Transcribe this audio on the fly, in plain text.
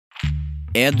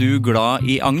du glad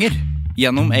I anger?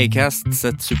 Gjennom Acast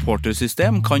sitt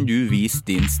supportersystem kan du vise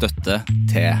din støtte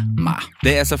til meg.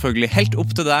 Det selvfølgelig helt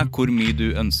opp til deg hvor mye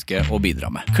du ønsker å bidra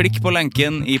med. Klikk på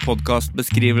lenken I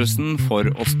podcastbeskrivelsen for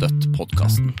å støtte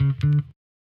podcasten.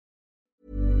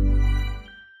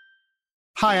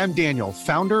 Hi, I'm Daniel,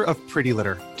 founder of Pretty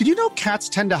Litter. Did you know cats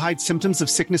tend to hide symptoms of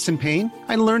sickness and pain?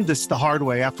 I learned this the hard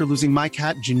way after losing my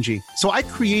cat, Gingy. So I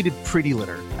created Pretty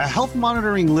Litter, a health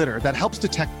monitoring litter that helps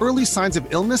detect early signs of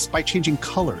illness by changing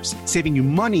colors, saving you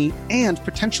money and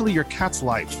potentially your cat's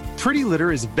life. Pretty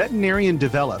Litter is veterinarian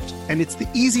developed, and it's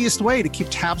the easiest way to keep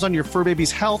tabs on your fur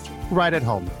baby's health right at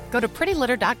home. Go to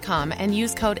prettylitter.com and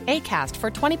use code ACAST for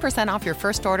 20% off your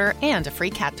first order and a free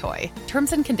cat toy.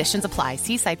 Terms and conditions apply.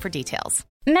 See site for details.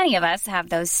 Many of us have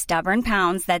those stubborn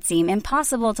pounds that seem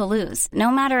impossible to lose,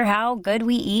 no matter how good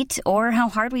we eat or how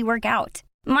hard we work out.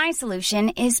 My solution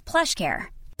is PlushCare.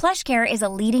 PlushCare is a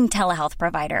leading telehealth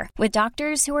provider with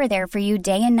doctors who are there for you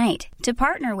day and night to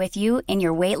partner with you in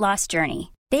your weight loss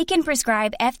journey. They can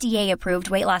prescribe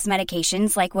FDA-approved weight loss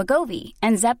medications like Wegovy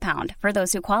and Zepbound for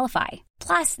those who qualify.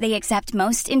 Plus, they accept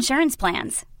most insurance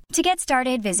plans. To get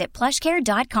started, visit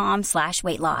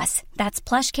plushcare.com/weightloss. That's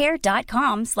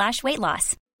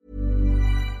plushcare.com/weightloss.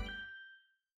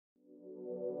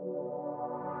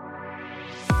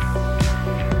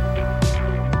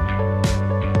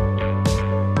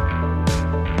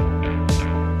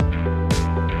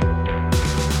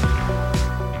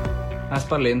 Jeg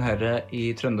spiller inn her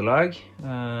I Trøndelag,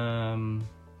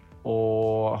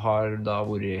 og har da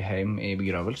vært hjemme I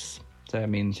begravelse til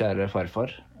min kjære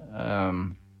farfar.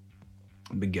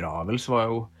 Begravelse var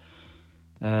jo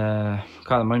hva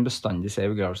det man bestandig ser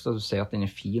I begravelse, du ser at den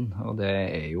fin, og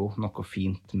det jo noe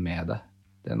fint med det.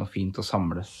 Det noe fint å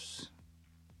samles,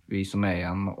 vi som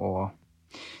igjen, og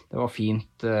det var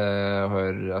fint å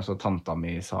høre, altså tanta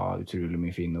mi sa utrolig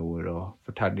mye fine ord, og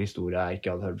fortalte historier jeg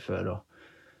ikke hadde hørt før,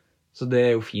 så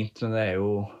det jo fint, men det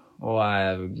jo, og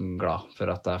jeg glad for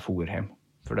at jeg for hjem,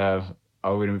 for det har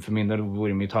for min del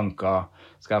vært mye tanker,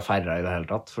 skal jeg færre I det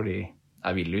hele tatt, fordi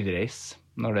jeg vil jo ikke reise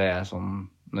når det sånn,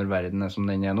 når verden som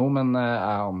den nå, men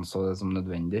jeg anså det som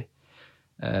nødvendig.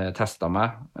 Testet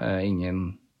meg,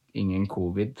 ingen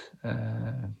covid,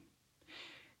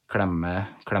 klemme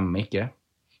ikke,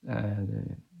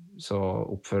 så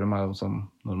oppfører meg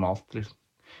som normalt, liksom.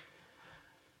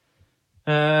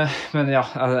 Men ja,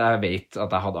 jeg vet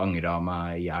at jeg hadde angret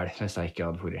meg ihjel hvis jeg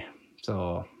ikke hadde vært,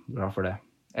 så bra for det.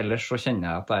 Ellers så kjenner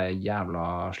jeg at jeg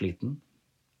jævla sliten.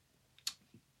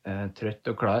 Trøtt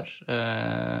og klar,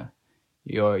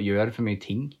 gjør for mye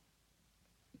ting,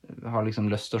 har liksom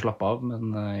lyst til å slappe av,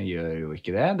 men gjør jo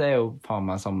ikke det, det jo faen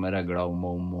meg samme regler om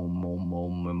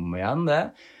igjen,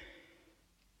 det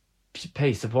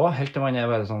peiser på, helt til man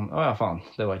bare sånn, ja faen,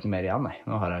 det var ikke mer igjen, nei,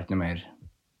 nå har jeg ikke noe mer,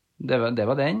 det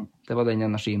var den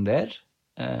energien der,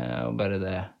 og bare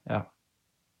det, ja,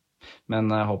 men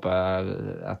jeg håper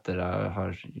etter jeg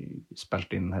har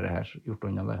spilt inn her, gjort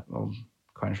unna det, og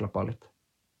kan slappe av litt.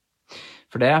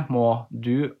 For det må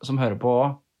du som hører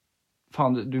på,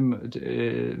 faen,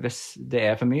 hvis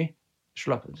det for mye,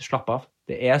 slapp av.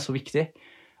 Det så viktig.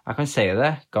 Jeg kan si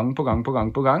det gang på gang,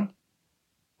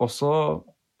 og så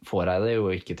får jeg det jo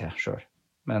ikke til selv.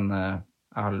 Men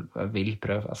jeg vil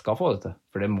prøve, jeg skal få det til,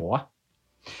 for det må jeg.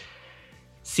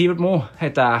 Sivert Mo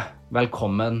heter jeg,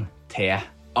 velkommen til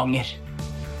Anger.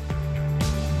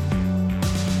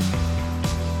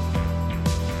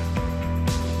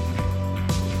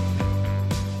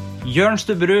 Jørn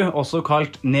Stubberud, også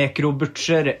kalt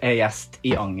Necrobutcher, gjest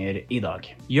I Anger I dag.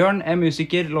 Jørn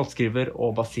musiker, låtskriver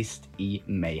og bassist I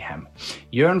Mayhem.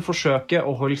 Jørn forsøker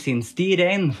å holde sin sti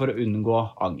ren for å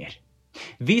unngå anger.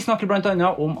 Vi snakker blant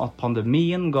annet om at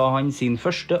pandemien ga han sin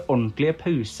første ordentlige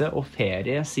pause og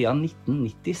ferie siden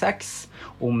 1996,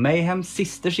 om Mayhems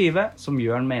siste skive, som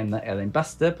Jørn mener den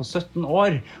beste på 17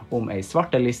 år, om en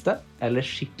svarteliste, eller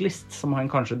skikklist, som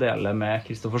han kanskje deler med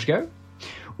Kristoffer Schau,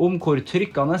 om hvor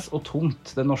trykkende og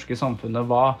tomt det norske samfunnet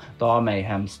var da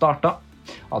Mayhem startet,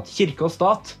 at kirke og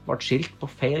stat ble skilt på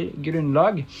feil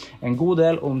grunnlag, en god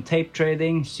del om tape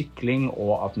trading, sykling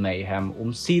og at Mayhem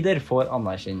omsider får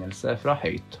anerkjennelse fra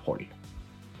høyt hold.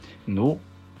 Nå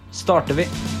starter vi.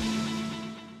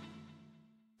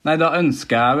 Nei, da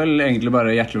ønsker jeg vel egentlig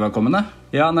bare hjertelig velkommen.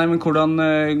 Ja, nei, men hvordan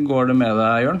går det med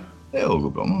deg, Jørn? Det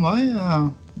går bra med meg.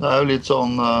 Det jo litt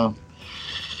sånn...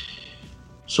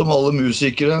 Som alle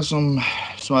musikere som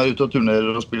ute og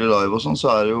turnerer og spiller live og sånn,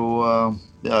 så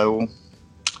vi har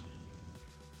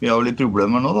jo litt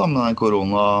problemer nå da, med den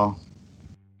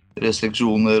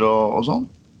koronarestriksjoner og sånn.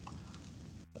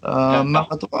 Men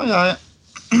vet du hva,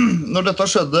 når dette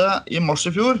skjedde I mars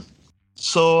I fjor,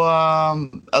 Så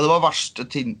det var verste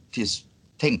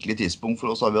tenkelige tidspunkt for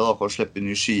oss. Vi hadde akkurat sleppet en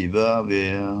ny skive. Vi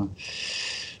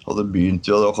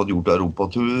hadde akkurat gjort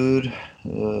Europatur.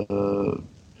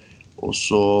 Og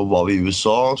så var vi I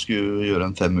USA, skulle gjøre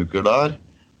en 5 uker der.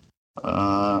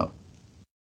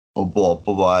 Og var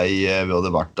på vei, vi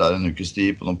hadde vært der en ukes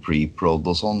tid på noen pre-prod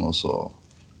og sånn, og så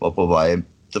var på vei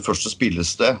til første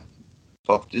spillested,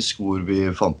 faktisk,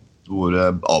 hvor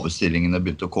avbestillingene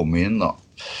begynte å komme inn da.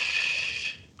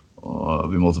 Og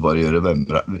vi måtte bare gjøre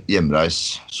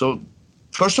hjemreis. Så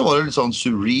først så var det litt sånn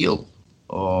surreal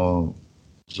og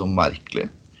sånn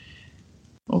merkelig.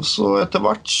 Og så etter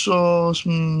hvert så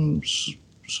som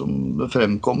det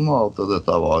fremkom at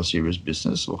dette var serious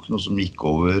business, det var ikke noe som gikk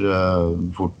over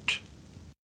fort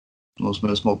noe som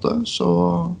helst måte, så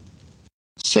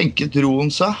senket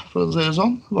roen seg, for å si det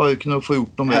sånn. Det var jo ikke noe å få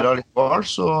gjort noe mer allikevel,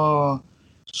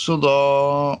 så da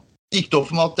gikk det opp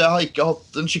for meg at jeg har ikke hatt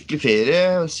en skikkelig ferie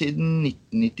siden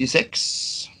 1996.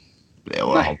 Det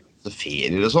var hatt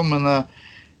ferie og sånn, men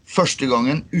første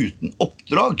gangen uten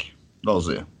oppdrag, la oss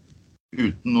si.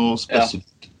 Uten noe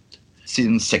spesifikt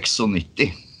siden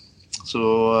 96. Så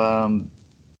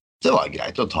det var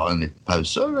greit å ta en liten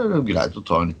pause, eller greit å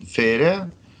ta en liten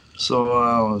ferie. Så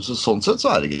sånn sett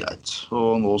så det greit.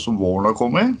 Og nå som våren har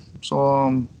kommet, så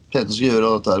tenkte jeg skulle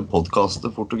gjøre dette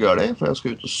podcastet fort og gærlig, for jeg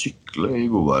skal ut og sykle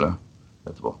I godværet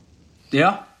etterpå.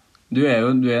 Ja, du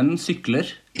en sykler.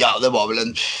 Ja, det var vel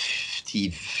en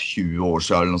 10-20 år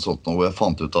siden eller noe sånt, hvor jeg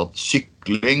fant ut at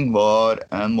sykling var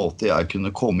en måte jeg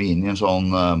kunne komme inn I en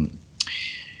sånn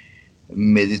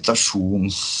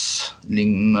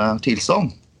meditasjonslignende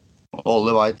tilstand. Og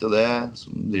alle vet det,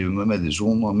 som driver med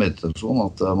meditasjon,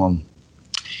 at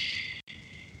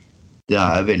det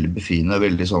veldig befriende,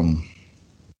 veldig sånn,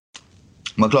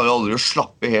 man klarer aldri å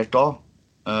slappe helt av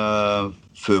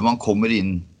før man kommer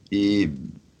inn I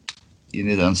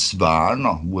den sfæren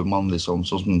da, hvor man liksom,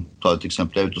 sånn som ta et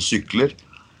eksempel, jeg ute og sykler,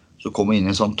 så kommer jeg inn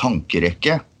I en sånn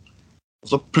tankerekke, og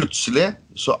så plutselig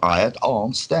så jeg et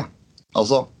annet sted.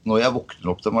 Altså, når jeg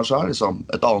våkner opp til meg selv, liksom,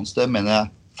 et annet sted mener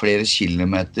jeg flere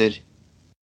kilometer,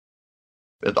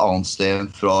 et annet sted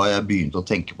fra jeg begynte å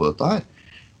tenke på dette her.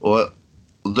 Og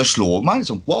det slår meg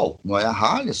liksom, wow, nå jeg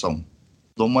her liksom.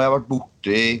 Da må jeg ha vært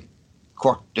borte I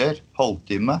kvarter,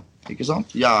 halvtime, ikke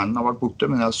sant? Hjernen har vært borte,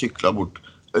 men jeg har syklet bort.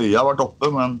 Øya har vært oppe,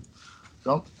 men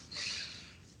sant?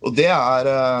 Og det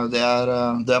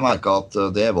jeg merket at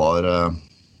det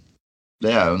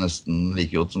jo nesten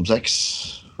like godt som sex,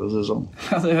 for å si det sånn.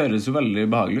 Ja, det høres jo veldig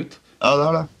behagelig ut. Ja, det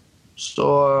det. Så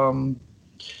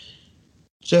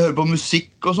jeg hører på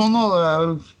musikk og sånn, og det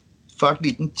jo fælt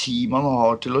liten tid man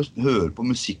har til å høre på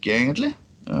musikk egentlig.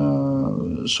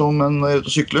 Men når jeg ute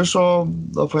og sykler, så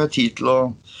da får jeg tid til å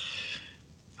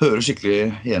høre skikkelig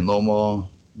gjennom og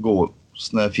gå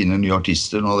når jeg finner nye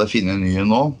artister. Nå hadde jeg finnet nye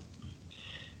nå.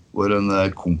 Det var en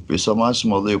kompis av meg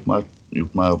som hadde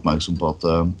gjort meg oppmerksom på at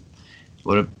det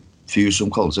var en fyr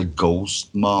som kaller seg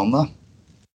Ghostmane.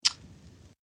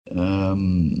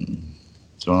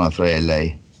 Tror han fra LA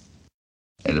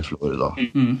eller Florida.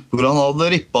 Hvor han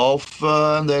hadde rippet off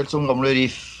en del sånne gamle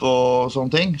riff og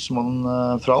sånne ting som han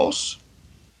fra oss.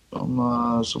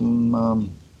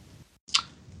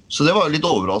 Så det var litt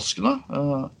overraskende.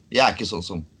 Jeg ikke sånn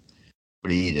som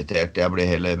blir irritert, jeg blir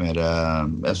heller mer,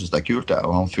 jeg synes det kult,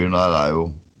 og han fyren der jo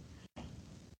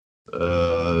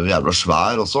jævla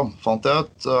svær også, fant jeg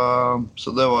ut, så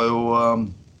det var jo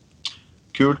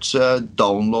kult, så jeg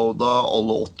downloadet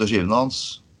alle 8 skivene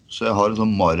hans, så jeg har en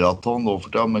sånn maraton nå for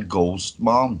tiden med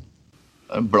Ghostman,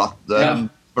 en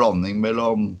blanding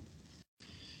mellom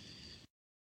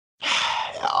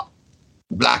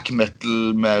black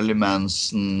metal, Marilyn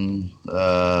Manson,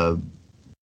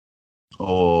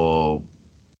 og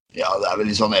ja, det vel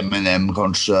litt sånn M&M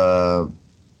kanskje.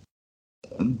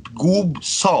 En god,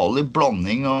 salig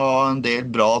blanding av en del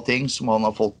bra ting som han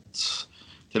har fått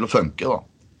til å funke da.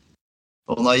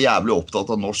 Og han jævlig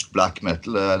opptatt av norsk black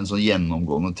metal, det en sånn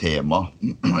gjennomgående tema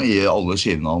I alle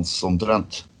skivene hans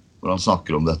omtrent. Hvor han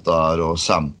snakker om dette her og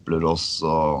sampler oss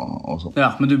og sånt.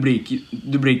 Ja, men du blir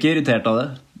ikke irritert av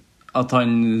det? At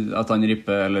han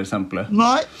ripper eller sampler?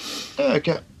 Nei, det gjør jeg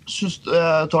ikke.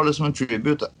 Jeg tar det som en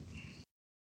tribute.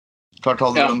 Klart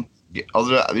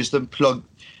hvis det noe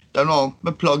annet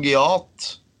med plagiat,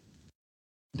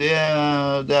 det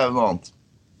jo noe annet.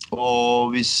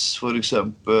 Og hvis for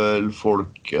eksempel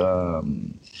folk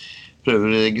prøver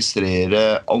å registrere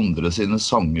andre sine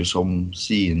sanger som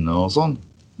sine og sånn,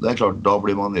 det klart, da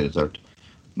blir man irritert.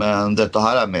 Men dette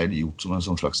her mer gjort som en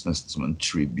sånn slags nesten som en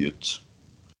tribute.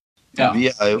 Ja, vi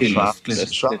jo fans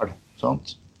selv,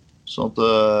 sant? Sånn at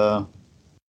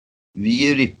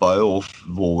vi rippa jo off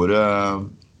våre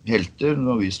helter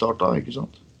når vi startet, ikke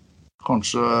sant?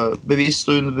 Kanskje bevisst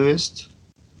og underbevisst.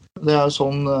 Det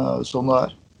sånn det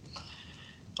er.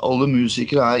 Alle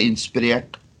musikere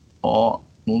inspirert av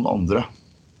noen andre.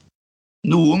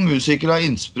 Noen musikere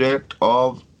inspirert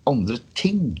av andre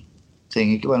ting. Det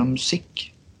trenger ikke være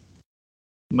musikk.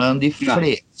 Men de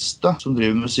fleste som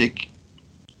driver musikk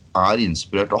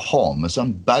inspirert av å ha med seg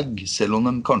en bag, selv om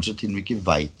de kanskje til og med ikke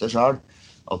vet det selv,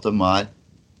 at de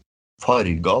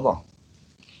farget da,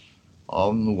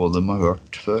 av noe de har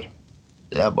hørt før.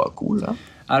 Det bare cool, ja.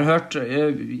 Jeg har hørt,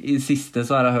 i siste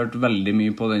så har jeg hørt veldig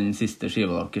mye på den siste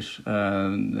skiva deres,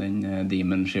 den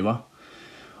Demon-skiva,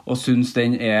 og synes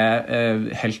den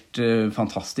helt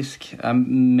fantastisk. Jeg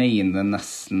mener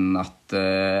nesten at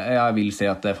jeg vil si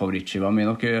at det favorittskiva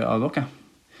min av dere.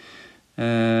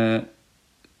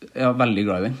 Jeg veldig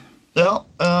glad i den. Ja,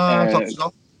 takk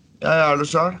skal du. Jeg det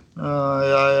selv.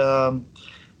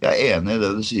 Jeg enig i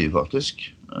det du sier, faktisk.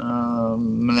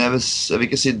 Men jeg vil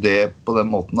ikke si det på den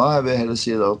måten da. Jeg vil heller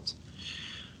si det at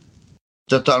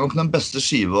dette nok den beste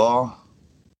skiva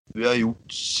vi har gjort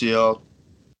siden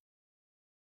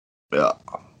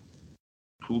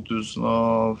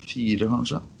 2004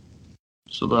 kanskje.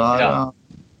 Så det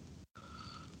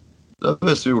det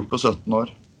beste vi har gjort på 17 år.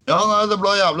 Ja, nei, det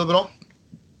ble jævlig bra.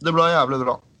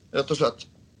 Rett og slett.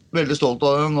 Veldig stolt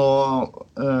av den, og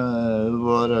det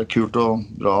var kult og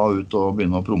bra ut å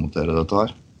begynne å promotere dette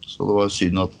her. Så det var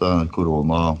synd at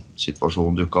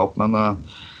koronasituasjonen dukket opp, men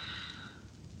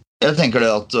jeg tenker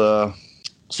det at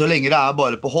så lenge det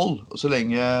bare på hold, og så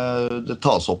lenge det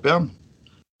tas opp igjen,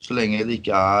 så lenge det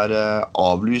ikke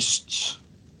avlyst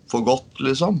for godt,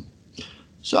 liksom,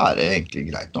 så det egentlig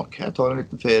greit nok. Jeg tar en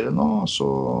liten ferie nå, så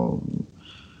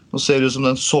nå ser det ut som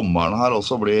den sommeren her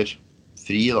også blir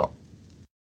fri da.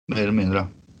 Mer eller mindre.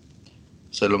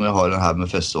 Selv om jeg har en her med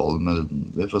festivaler, men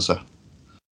vi får se.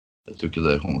 Jeg tror ikke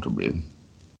det kommer til å bli.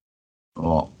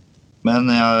 Ja. Men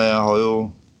jeg har jo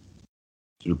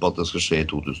tro på at det skal skje i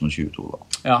 2022 da.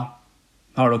 Ja.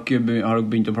 Har dere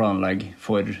begynt å planlegge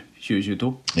for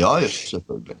 2022? Ja,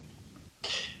 selvfølgelig.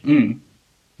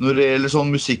 Når det gjelder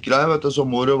sånn musikkgreier, vet du, så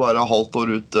må det jo være halvt år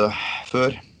ut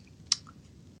før.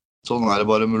 Sånn det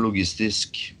bare med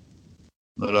logistisk.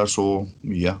 Når det så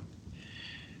mye.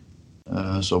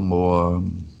 Som må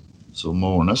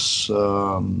ordnes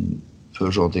før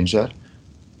sånne ting skjer.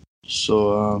 Så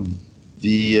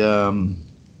vi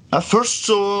først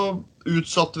så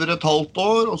utsatte vi det et halvt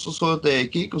år, og så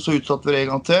det gikk, og så utsatte vi det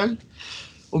en gang til.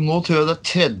 Og nå tror jeg det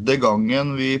tredje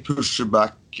gangen vi pusher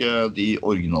back de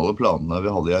originale planene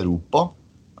vi hadde i Europa.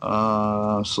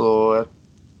 Så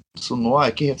nå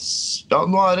jeg ikke helt... Ja,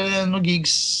 nå det noen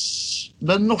gigs...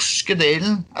 Den norske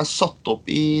delen satt opp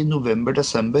i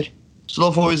november-desember. Så da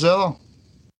får vi se da,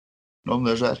 om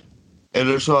det skjer.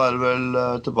 Eller så det vel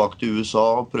tilbake til USA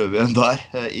og prøve igjen der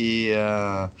i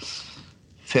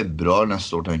februar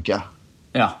neste år, tenker jeg.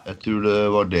 Ja. Jeg tror det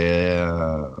var det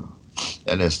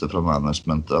jeg leste fra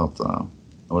managementet, at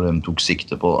det var det de tok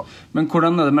sikte på da. Men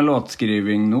hvordan det med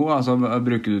låtskriving nå? Altså,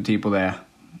 bruker du tid på det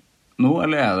nå,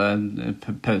 eller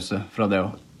det pause fra det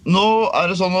også? Nå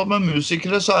det sånn at med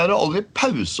musikere så det aldri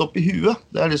pause opp i huet.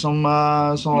 Det liksom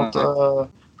sånn at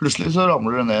plutselig så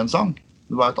ramler det ned en sang.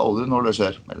 Du vet aldri når det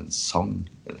skjer. Eller en sang,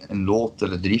 eller en låt,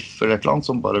 eller et riff, eller et eller annet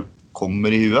som bare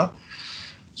kommer i huet.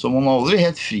 Så man aldri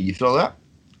helt fri fra det.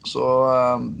 Så,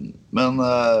 men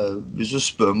hvis du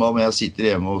spør meg om jeg sitter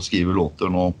hjemme og skriver låter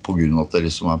nå på grunn av at det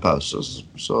liksom pause,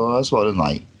 så jeg svarer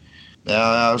nei.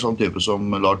 Jeg sånn type som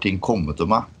lar ting komme til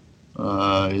meg,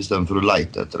 i stedet for å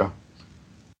leite etter det.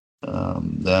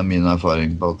 Det min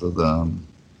erfaring på at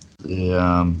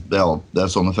det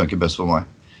sånn det funker best for meg.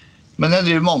 Men jeg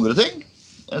driver med andre ting.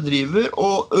 Jeg driver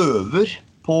og øver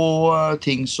på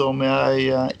ting som jeg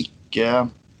ikke...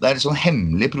 Det et sånn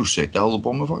hemmelig prosjekt jeg holder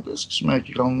på med faktisk, som jeg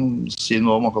ikke kan si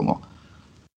noe om akkurat nå.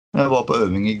 Jeg var på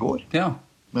øving i går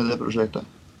med det prosjektet.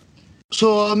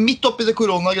 Så midt oppi det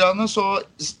koronagreiene, så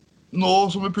nå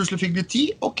som vi plutselig fikk litt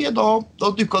tid, ok, da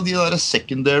dukket de der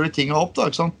secondary tingene opp da,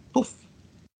 ikke sant? Puff.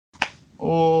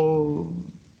 Og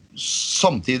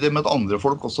samtidig med at andre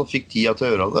folk også fikk tida til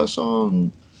å gjøre det, så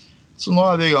nå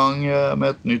vi i gang med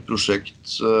et nytt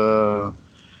prosjekt.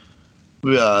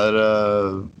 Vi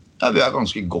vi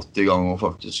ganske godt i gang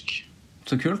faktisk.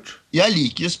 Så kult. Jeg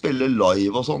liker å spille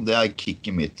live og sånn, det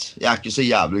kicket mitt. Jeg ikke så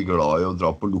jævlig glad i å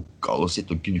dra på lokal og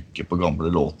sitte og gnukke på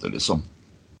gamle låter, liksom.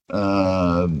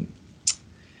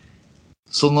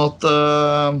 Sånn at...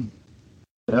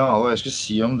 Ja, hva jeg skulle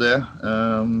si om det.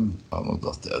 Nå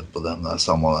datt jeg ut på den der,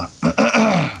 samme det.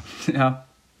 Ja,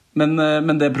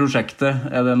 men det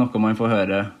prosjektet, det noe man får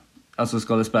høre Altså,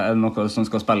 er det noe som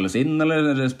skal spilles inn,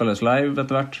 eller spilles live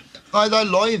etter hvert? Nei, det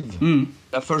live.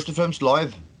 Det først og fremst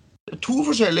live. Det 2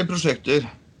 forskjellige prosjekter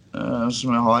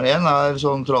som jeg har. En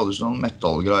sånn tradisjonell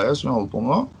metal-greie som jeg holder på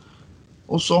med nå.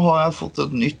 Og så har jeg fått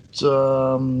et nytt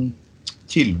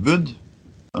tilbud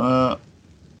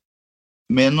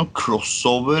med noe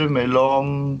crossover mellom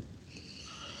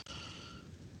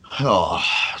hva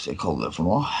skal jeg kalle det for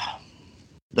noe?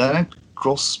 Det en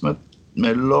cross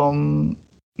mellom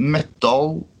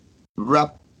metal,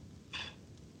 rap,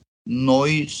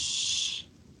 noise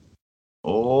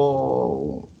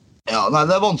og ja, nei,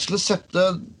 det vanskelig å sette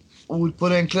ord på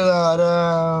det egentlig.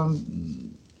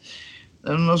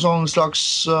 Det noe sånn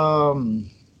slags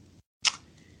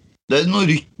det noen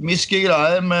rytmiske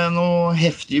greier med noen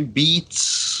heftige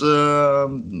beats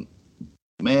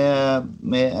med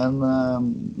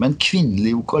en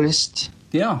kvinnelig vokalist.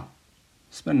 Ja,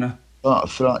 spennende.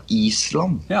 Fra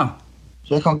Island. Ja.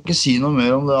 Så jeg kan ikke si noe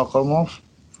mer om det akkurat nå,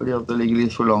 fordi at det ligger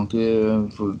litt for langt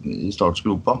i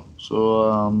startsgropa. Så,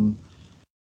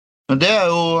 men det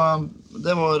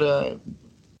det var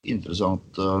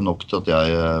interessant nok til at jeg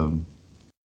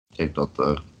tenkte at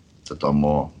dette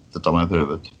må jeg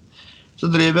prøve ut. Så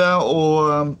driver jeg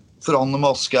og forhandler med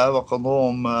Aschehoug akkurat nå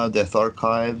om Death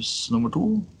Archives nummer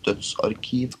 2,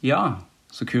 Dødsarkiv. Ja,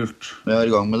 så kult. Jeg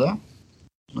i gang med det.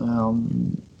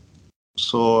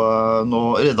 Så nå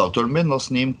redaktøren min,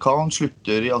 Nasnim Khan,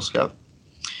 slutter i Aschehoug.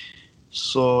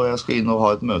 Så jeg skal inn og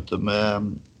ha et møte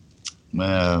med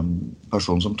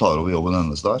personen som tar over jobben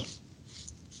hennes der.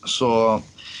 Så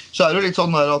det jo litt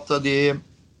sånn der at det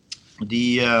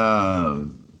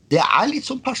litt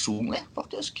sånn personlig,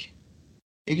 faktisk.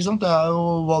 Ikke sant? Det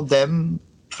jo hva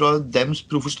fra dems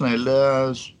profesjonelle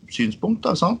synspunkt,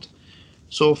 sant?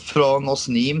 Så fra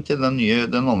Nasnim til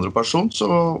den andre personen,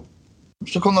 så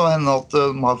kan det hende at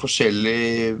de har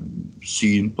forskjellig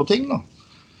syn på ting, da.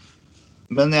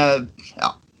 Men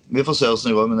vi får se hvordan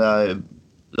det går, men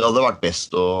det hadde vært best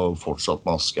å fortsatt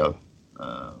med Aschehoug,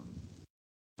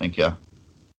 tenker jeg.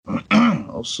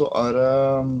 Og så det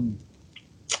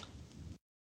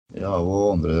ja,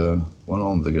 hva noen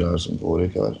andre greier som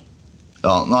foregikk her.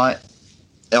 Ja, nei,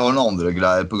 jeg har noen andre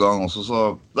greier på gang også, så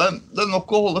det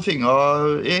nok å holde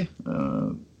fingrene i.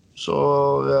 Så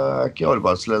jeg ikke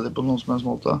arbeidsledig på noen som helst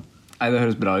måte. Nei, det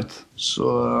høres bra ut. Så,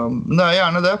 men det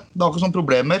gjerne det. Det har ikke sånne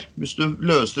problemer. Hvis du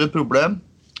løser et problem,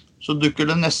 så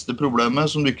dukker det neste problemet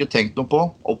som du ikke har tenkt noe på,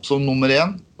 opp som nummer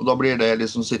 1, og da blir det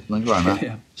liksom sittende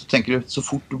kverne. Så tenker du, så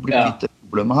fort du blir kvitt det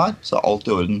problemet her, så alt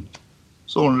i orden.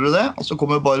 Så ordner du det, og så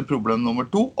kommer bare problem nummer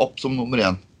 2 opp som nummer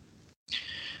 1.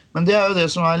 Men det jo det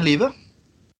som livet,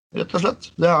 rett og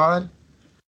slett. Det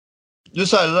du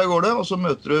seiler deg går det, og så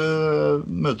møter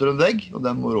du en vegg, og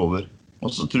den går over. Og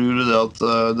så tror du det at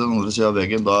den andre siden av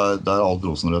veggen, der alt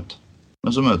rosenrødt.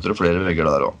 Men så møter du flere vegger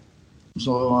der også.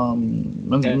 Så,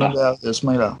 men det det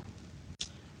som greia.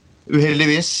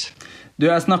 Uheldigvis.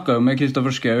 Du, jeg snakket jo med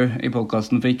Kristoffer Schou i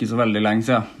podcasten for ikke så veldig lenge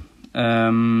siden.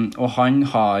 Og han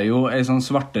har jo en sånn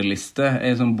svarteliste,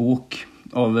 en sånn bok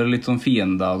over litt sånn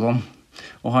fiender og sånn.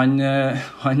 Og han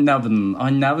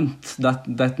nevnte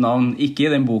det navn, ikke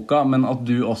i den boka, men at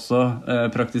du også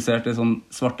praktiserte en sånn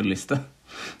svarteliste.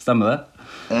 Stemmer det?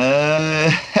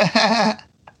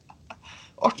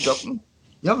 Artig.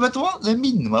 Ja, vet du hva? Det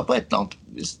minner meg på et eller annet.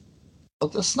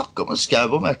 At jeg snakket med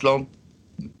Schou om et eller annet.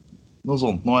 Noe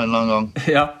sånt nå en eller annen gang.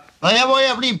 Ja. Nei, jeg var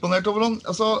jævlig imponert over han.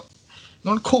 Altså,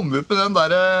 når han kom ut med den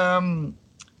der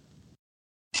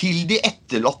Til de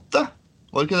etterlatte,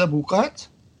 var ikke det boka het?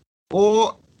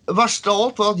 Og verst av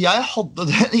alt var at jeg hadde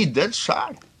den ideen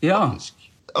selv. Ja.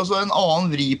 Altså en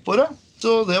annen vri på det.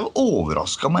 Så det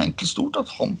overrasket meg egentlig stort at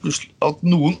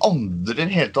noen andre i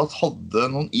hele tatt hadde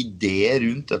noen ideer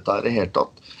rundt dette her i hele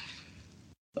tatt.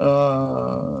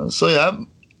 Så jeg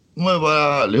må jo være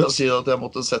ærlig og si at jeg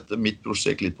måtte sette mitt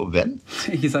prosjekt litt på vent.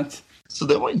 Ikke sant? Så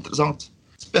det var interessant.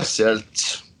 Spesielt.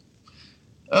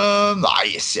 Nei,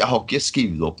 jeg har ikke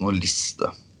skrevet opp noen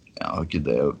liste. Jeg har ikke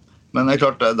det. Men det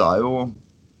klart, det jo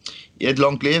i et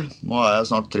langt liv. Nå jeg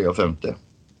snart 53.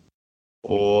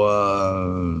 Og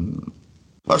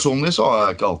personlig så har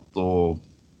jeg ikke hatt og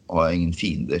har ingen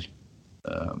fiender.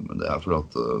 Men det fordi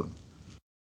at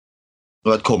du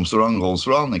vet, comes around, goes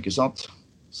around, ikke sant?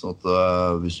 Så at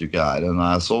hvis du ikke en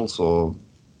asshole, så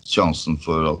sjansen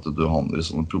for at du havner i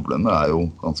sånne problemer jo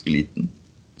ganske liten.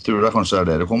 Jeg tror det kanskje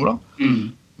det kommer da.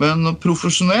 Men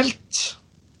profesjonelt,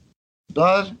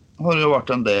 der har det jo vært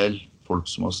en del folk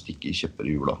som har stikket kjepper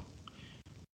i hjula.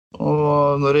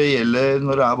 Og når det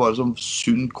bare sånn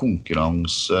sunn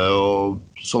konkurranse og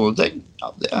sånne ting, ja,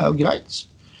 det jo greit.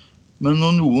 Men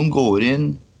når noen går inn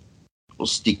og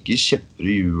stikker kjepper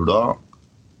i hjula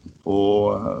på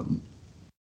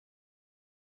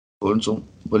en sånn,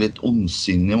 på litt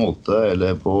ondsinnig måte,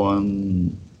 eller på en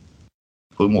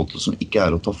måte som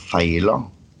ikke å ta feil av,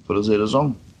 for å si det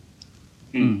sånn.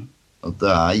 At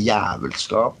det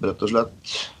jævelskap, rett og slett.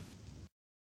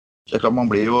 Så klart,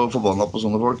 man blir jo forbannet på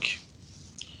sånne folk.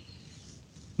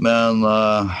 Men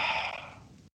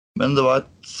det var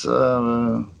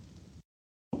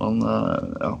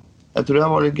ja. Jeg tror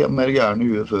jeg var litt mer gæren i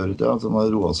huet før i tiden, at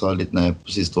man roet seg litt ned på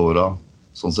siste årene.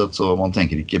 Sånn sett, så man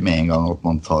tenker ikke med en gang at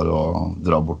man tar og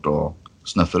drar bort og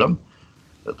snøffer dem,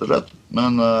 rett og slett.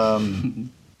 Men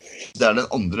det den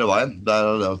andre veien. Det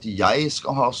det at jeg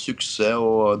skal ha suksess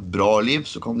og et bra liv,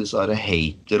 så kan disse her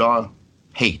haterne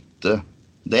hate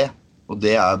det. Og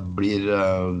det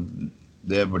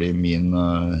blir min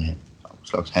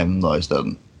slags hevn da i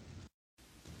stedet.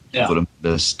 Ja. For å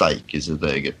steike sitt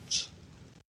eget.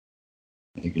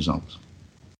 Ikke sant?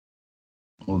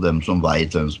 Og dem som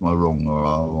vet hvem som har wronga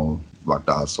og vært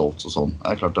assholes og sånn.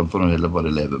 Klart de får heller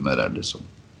bare leve med det, liksom.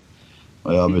 Og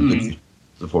jeg har begynt å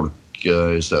kutte folk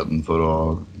i stedet for å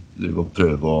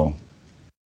prøve å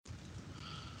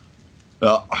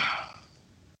ja.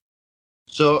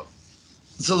 Så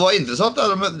det var interessant.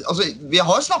 Altså,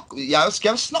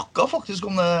 jeg snakket faktisk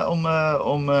om jeg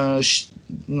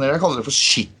kaller det for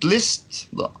shitlist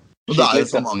da. Og det jo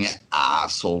så mange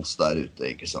assholes der ute,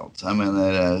 ikke sant? Jeg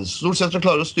mener, stort sett jeg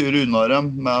klarer å styre unna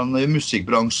dem, men i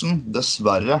musikkbransjen,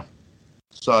 dessverre,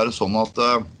 så det sånn at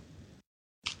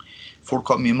folk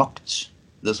har mye makt,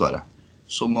 dessverre.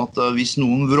 Sånn at hvis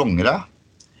noen vronger deg,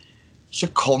 så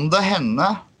kan det hende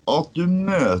at du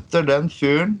møter den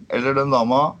fyren eller den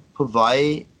dama på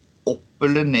vei opp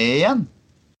eller ned igjen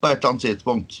på et eller annet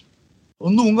tidspunkt.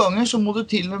 Og noen ganger så må du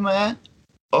til og med,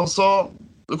 altså,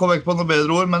 du kommer ikke på noe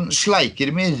bedre ord, men sleiker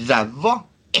dem i ræva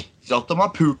etter at de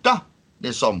har pult deg,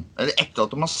 liksom. Eller etter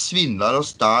at de har svindlet og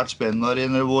stært spenner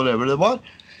inn, eller whatever det var.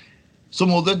 Så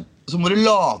må du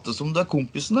late som det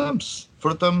kompisen deres.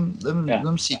 For at de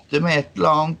sitter med et eller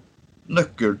annet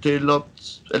nøkkel til at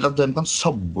de kan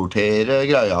sabotere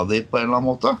greia di på en eller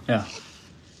annen måte. Ja.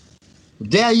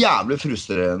 Det jævlig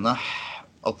frustrerende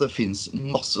at det finnes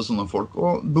masse sånne folk.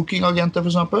 Og bookingagenter for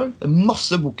eksempel. Det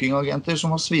masse bookingagenter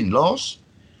som har svindlet oss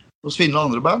og svindlet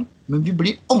andre band, men vi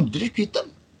blir aldri kvitt dem.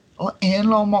 Av en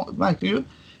eller annen merkelig grunn.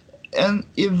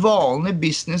 I vanlig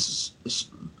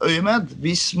business-øyemed,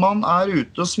 hvis man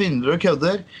ute og svindler og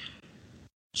kødder,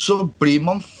 så blir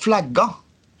man flagget.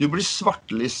 Du blir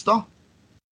svartlistet.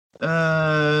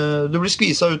 Du blir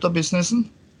skviset ut av businessen.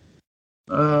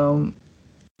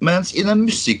 Mens i den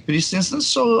musikkbusinessen,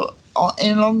 så av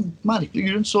en eller annen merkelig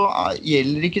grunn, så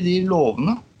gjelder ikke de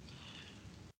lovene.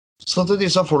 Så at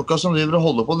disse folka som driver og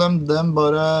holder på,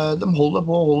 de holder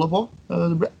på.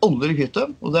 Du blir aldri kvitt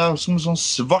dem. Og det som en sånn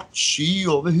svart sky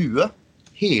over huet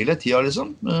hele tiden,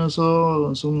 liksom.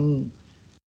 Som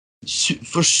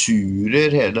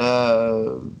forsurer hele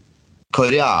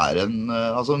karrieren,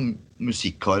 altså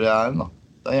musikkarrieren da.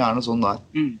 Det gjerne sånn der.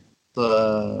 Så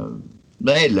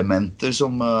det elementer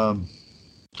som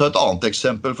ta et annet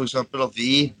eksempel, for eksempel at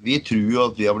vi tror jo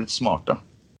at vi har blitt smarte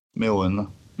med årene,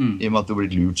 i og med at vi har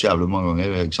blitt lurt så jævlig mange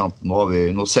ganger, ikke sant?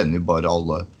 Nå sender vi bare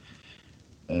alle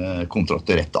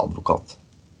kontrakter rett til advokat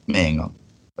med en gang.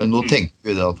 Nå tenker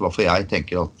vi det, for jeg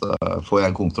tenker at får jeg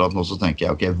en kontrakt nå, så tenker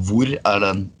jeg, ok,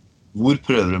 hvor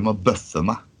prøver de å bøffe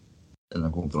meg denne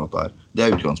kontrakten her?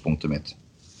 Det utgangspunktet mitt.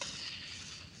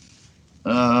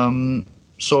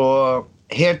 Så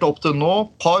helt opp til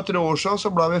nå, par-tre år siden, så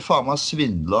ble vi faen meg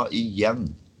svindlet igjen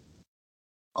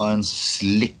av en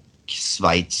slikk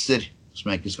sveitser, som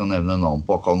jeg ikke skal nevne navn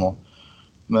på akkurat nå.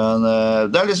 Men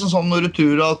det liksom sånn når du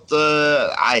tror at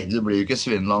nei, det blir jo ikke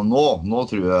svindlet nå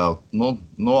tror jeg at nå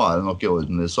det nok i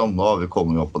orden liksom. Nå har vi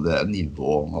kommet opp på det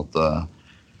nivået at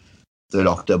det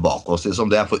lagt det bak oss liksom.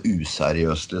 Det for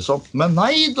useriøst liksom. Men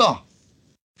nei da!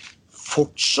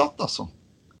 Fortsatt altså.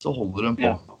 Så holder de på.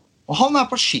 Ja. Og han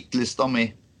på shitlista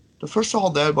mi. Det første så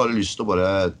hadde jeg bare lyst til å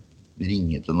bare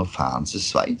ringe til noen fans i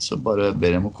Sveits og bare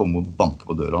ber dem å komme og banke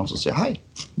på døra hans og si hei,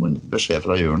 må en beskjed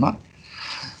fra Jørn her.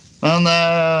 Men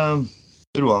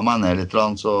roet meg ned litt,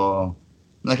 så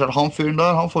men det klart, han fyren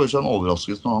der, han får jo seg en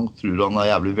overraskelse når han tror han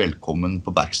jævlig velkommen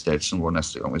på backstagen vår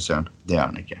neste gang vi ser han. Det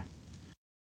han ikke.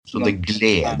 Så det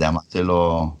gleder jeg meg til å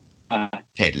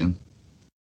telle den.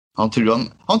 Han tror han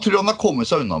har kommet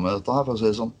seg unna med dette her, for å si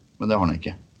det sånn, men det har han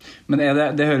ikke. Men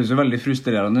det høres jo veldig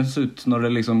frustrerende ut når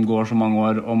det liksom går så mange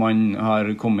år og man har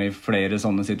kommet i flere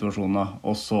sånne situasjoner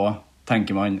og så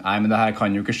tenker man, nei, men det her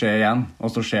kan jo ikke skje igjen og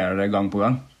så skjer det gang på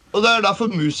gang. Og det derfor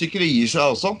musikere gir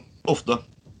seg også, ofte.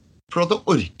 For at de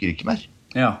orker ikke mer.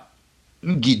 Ja.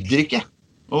 De gidder ikke.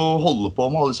 og holde på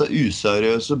med alle disse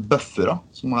useriøse bøffere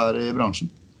som I bransjen.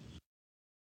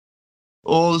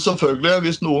 Og selvfølgelig,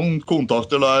 hvis noen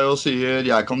kontakter deg og sier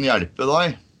 «jeg kan hjelpe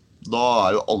deg»,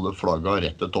 da jo alle flagga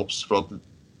rett til topps, for at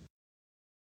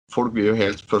folk vil jo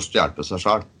helt først hjelpe seg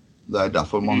selv. Det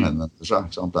derfor man henvender seg,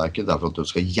 ikke sant? Det ikke derfor at du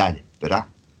skal hjelpe deg.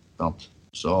 Sant?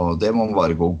 Så det må man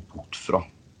bare gå bort fra.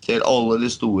 Til alle de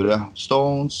store,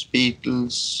 Stones,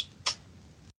 Beatles,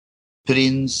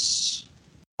 Prince,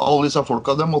 alle disse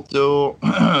folka, de måtte jo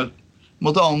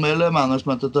måtte anmelde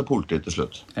managementet til politiet til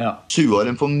slutt. Ja. Suer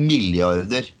dem for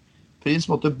milliarder. Prince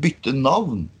måtte bytte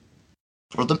navn,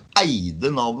 for at de eide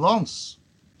navnet hans.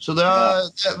 Så det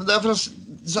for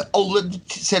alle,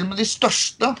 selv med de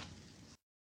største,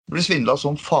 blir svindlet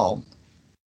som faen.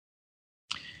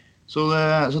 Så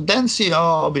den siden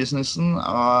av businessen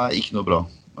ikke noe bra.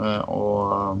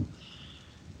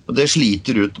 Og det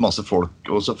sliter ut masse folk,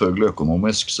 og selvfølgelig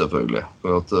økonomisk, selvfølgelig. For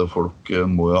at folk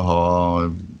må jo ha,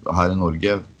 her I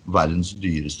Norge, verdens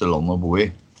dyreste land å bo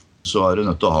I. Så det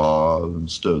nødt til å ha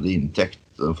stødig inntekt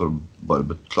for å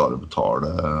bare klare å betale,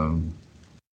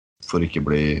 for ikke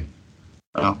bli,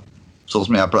 ja. Sånn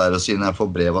som jeg pleier å si, når jeg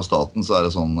får brev av staten, så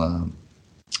det sånn,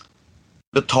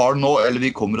 betal nå, eller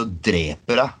vi kommer og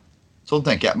dreper deg. Sånn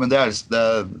tenker jeg, men det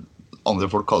andre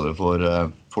folk kaller det for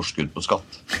forskudd på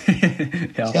skatt.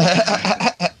 Ja.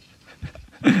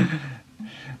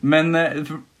 Men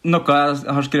noe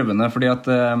jeg har skrevet ned, fordi at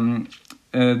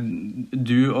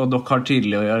du og dere har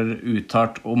tidligere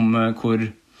uttalt om hvor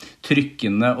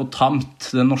trykkende og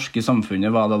tamt det norske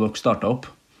samfunnet var da dere startet opp.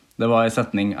 Det var en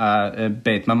setning jeg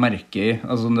beit meg merke I,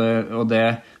 altså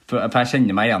for jeg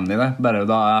kjenner meg igjen I det, bare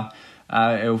da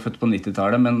jeg jo født på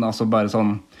 90-tallet, men altså bare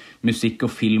sånn musikk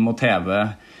og film og TV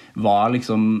var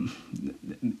liksom,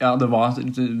 ja, det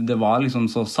var liksom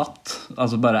så satt,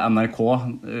 altså bare NRK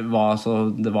var så,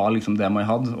 det var liksom det man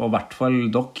hadde, og I hvert fall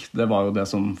dere, det var jo det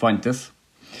som fantes.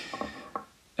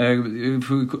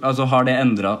 Altså har det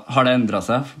endret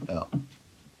seg? Ja,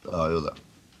 det har jo det.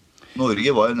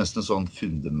 Norge var jo nesten sånn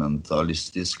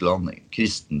fundamentalistisk land,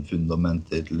 kristen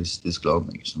fundamentalistisk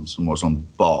land, som var sånn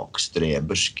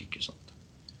bakstrebersk, ikke sant?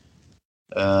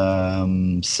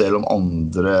 Selv om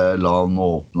andre land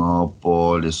åpnet opp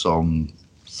og liksom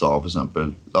sa for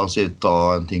eksempel, la oss si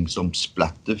ta en ting som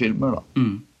splatterfilmer da.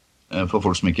 For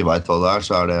folk som ikke vet hva det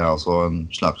så det altså en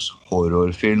slags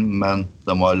horrorfilm, men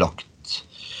de har lagt,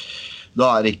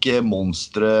 da det ikke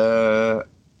monstre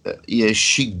I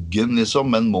skyggen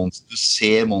liksom, men du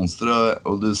ser monstre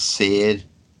og du ser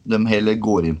dem heller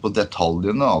går inn på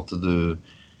detaljene, at du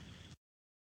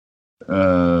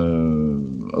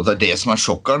og det det som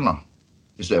sjokkeren da.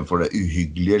 I stedet for det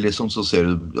uhyggelige liksom, så ser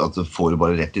du at du får det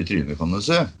bare rett I trynet, kan du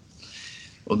se.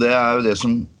 Og det jo det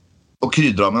som og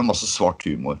krydret med masse svart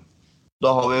humor.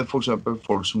 Da har vi for eksempel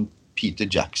folk som Peter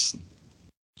Jackson,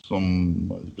 som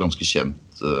ganske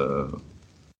kjent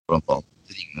blant annet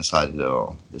Ringenes Herre og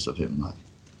disse filmene her.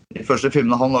 De første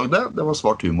filmene han lagde, det var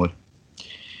svart humor.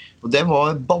 Og det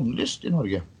var bannlyst I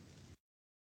Norge.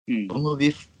 Og når vi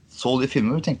så de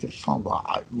filmene, vi tenkte, faen,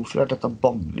 hvorfor dette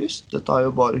bannlyst? Dette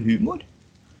jo bare humor.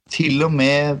 Til og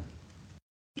med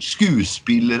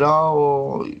skuespillere,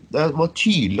 og det var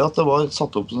tydelig at det var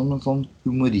satt opp som en sånn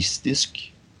humoristisk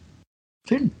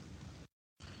film.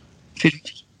 Det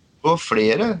var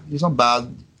flere, liksom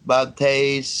Bad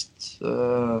Taste,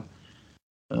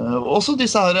 også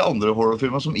disse her andre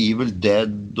horrorfilmer som Evil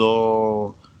Dead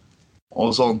og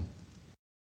sånn.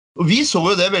 Og vi så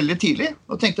jo det veldig tidlig,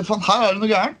 og tenkte, faen, her det noe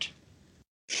gærent.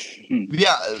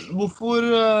 Hvorfor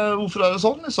det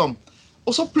sånn, liksom?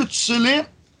 Og så plutselig,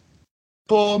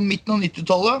 på midten av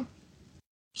 90-tallet,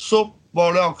 så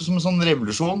var det akkurat som en sånn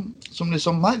revolusjon, som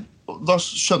liksom, nei, da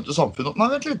skjønte samfunnet,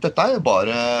 nei, vent litt, dette jo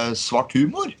bare svart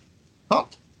humor.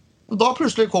 Sant? Og da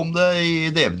plutselig kom det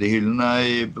I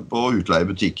DVD-hyllene, på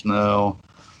utleiebutikkene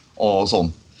og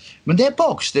sånn. Men det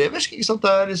bakstreversk, ikke sant?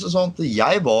 Det liksom sånn at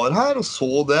jeg var her og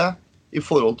så det I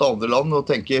forhold til andre land og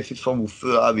tenker, fy faen,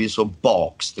 hvorfor vi så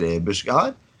bakstreberske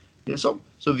her? Liksom.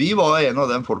 Så vi var en av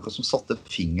de folka som satte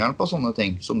fingeren på sånne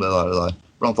ting som det der.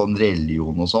 Blant annet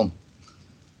religion og sånn.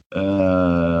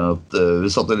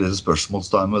 Vi satte litt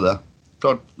spørsmålstegn med det.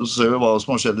 Klart, så ser vi hva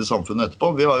som har skjedd I samfunnet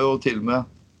etterpå. Vi har jo til og med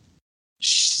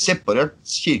separert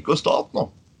kirke og stat nå.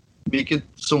 Hvilket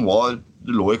som det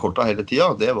lå I kortet hele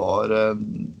tiden, det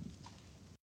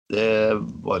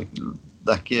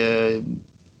ikke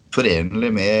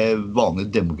forenlig med vanlig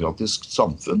demokratisk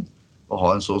samfunn å ha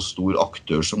en så stor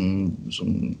aktør som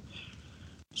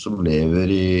lever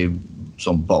I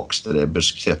sånn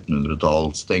bakstrebersk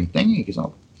 1300-tallstenkning, ikke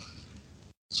sant?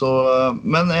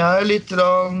 Men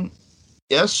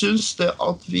jeg synes det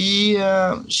at vi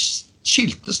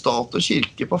skilte stat og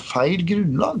kirke på feil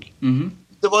grunnlag. Mhm.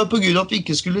 Det var på grunn av at vi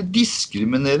ikke skulle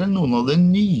diskriminere noen av de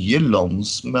nye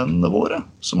landsmennene våre,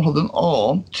 som hadde en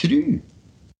annen tro.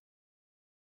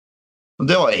 Og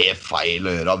det var helt feil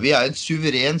å gjøre. Vi en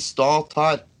suveren stat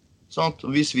her. Sant?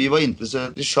 Og hvis vi var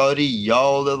interessert i sharia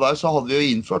og det der, så hadde vi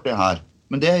jo innført det her.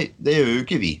 Men det gjør jo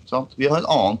ikke vi. Sant? Vi har en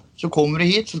annen. Så kommer du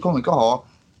hit, så kan vi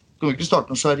ikke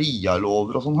starte noen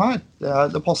sharia-lover og sånn her.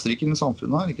 Det passer ikke inn i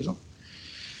samfunnet her, ikke sant?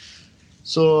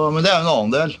 Så, men det en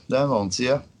annen del. Det en annen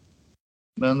side.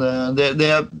 Men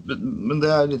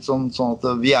det litt sånn at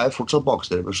vi fortsatt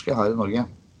bakstreverske her i Norge.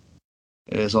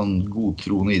 Sånn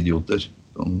godtroende idioter.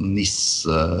 Sånn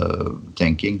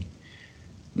nissetenking.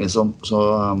 Liksom. Så,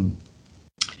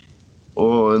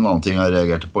 og en annen ting jeg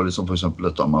reagerte på, liksom for eksempel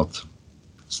dette med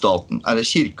at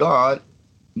kirka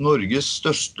Norges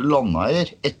største landeier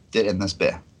etter NSB.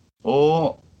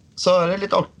 Og så det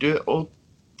litt artig å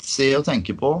se og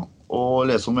tenke på og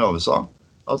lese om i avisa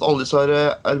at alle disse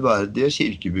ærverdige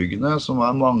kirkebyggene som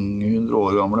mange hundre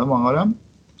år gamle, mange av dem,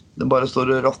 det bare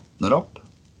står og råtner opp.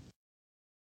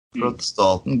 For at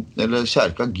staten, eller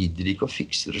kjerka gidder ikke å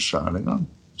fikse det selv en gang.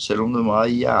 Selv om de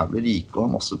jævlig rike og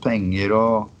har masse penger,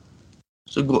 og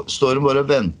så står de bare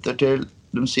og venter til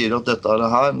de sier at dette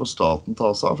her må staten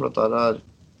ta seg av, for dette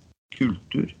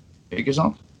kultur, ikke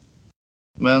sant?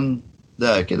 Men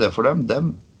det ikke det for dem.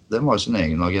 De har sin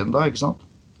egen agenda, ikke sant?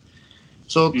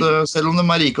 Så at, selv om de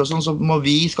rike og sånn, så må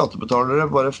vi skattebetalere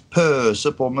bare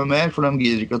pøse på med mer, for de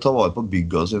gidder ikke å ta vare på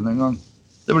bygga sine en gang.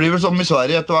 Det blir vel som i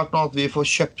Sverige etter hvert nå, at vi får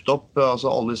kjøpt opp,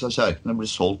 altså alle disse kjerkene blir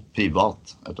solgt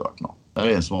privat etter hvert nå. Det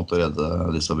det eneste måte å redde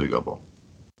disse bygga på.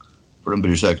 For de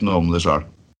bryr seg ikke noe om det selv.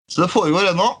 Så det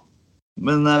foregår ennå,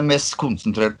 men mest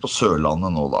konsentrert på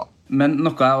Sørlandet nå da. Men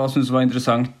noe jeg også synes var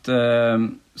interessant,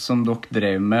 som dere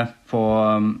drev med på...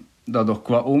 da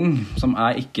dere var ung, som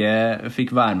jeg ikke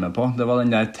fikk være med på, det var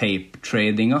den der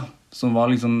tape-tradinga, som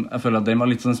var liksom, jeg føler at den var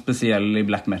litt sånn spesiell i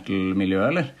black metal-miljøet,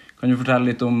 eller? Kan du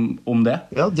fortelle litt om det?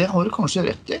 Ja, det har du kanskje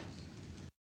rett i.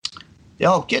 Jeg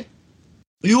har ikke...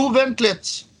 Jo, vent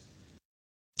litt!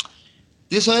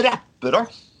 Disse rappere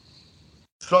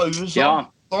fra USA,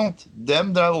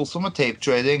 dem drev også med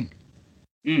tape-trading.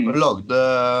 Og lagde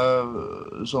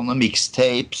sånne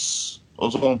mixtapes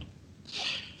og sånn.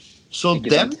 Så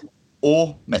dem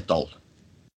og metal.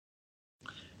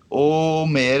 Og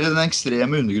mer den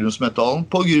ekstreme undergrunnsmetallen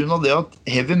på grunn av det at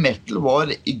heavy metal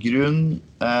var i grunn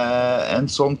en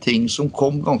sånn ting som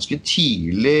kom ganske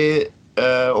tidlig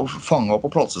og fanget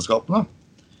på plateselskapene.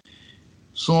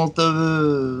 Sånn at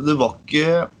det var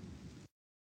ikke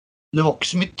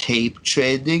så mye tape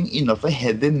trading innenfor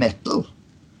heavy metal.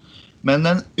 Men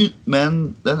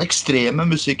den ekstreme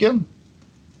musikken,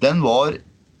 den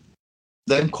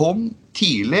kom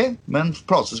tidlig, men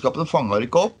plateselskapene fanget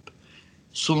ikke opp,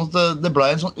 sånn at det ble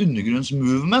en sånn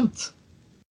undergrunnsmovement.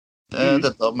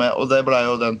 Og det ble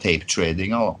jo den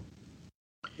tape-tradinga da.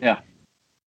 Ja.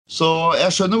 Så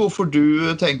jeg skjønner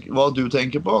hva du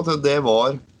tenker på, at det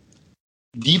var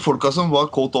de folka som var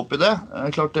kåt opp i det.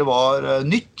 Klart det var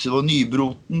nytt, det var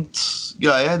nybrotent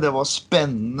greie, det var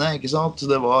spennende, ikke sant?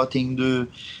 Det var ting du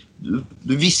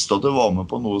visste at du var med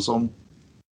på noe som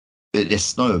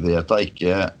resten av øvrigheten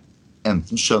ikke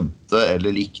enten skjønte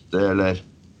eller likte, eller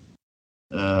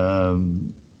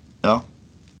ja.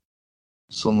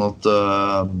 Sånn at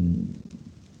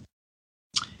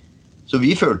så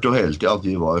vi følte jo hele tiden at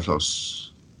vi var en slags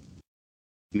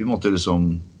vi måtte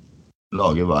liksom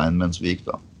lage veien mens vi gikk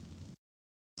da.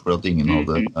 For at ingen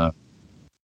hadde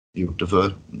gjort det før.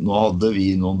 Nå hadde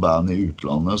vi noen band i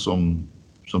utlandet som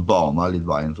banet litt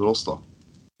veien for oss da.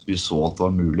 Så vi så at det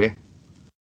var mulig.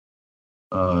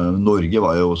 Norge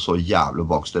var jo så jævlig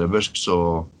bakstreversk,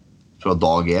 så fra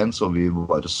dag 1 så vi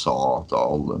bare sa til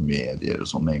alle medier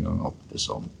som en gang at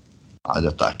liksom, nei,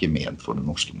 dette ikke ment for det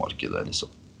norske markedet liksom.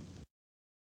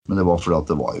 Men det var fordi at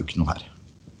det var jo ikke noe her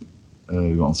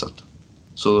uansett.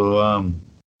 Så,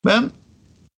 men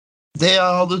det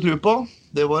jeg hadde tro på,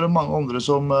 det var det mange andre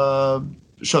som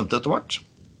skjønte etter hvert.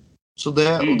 Så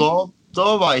det, og da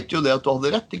vet jo det at du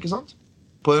hadde rett, ikke sant?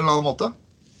 På en eller annen måte.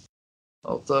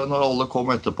 At når alle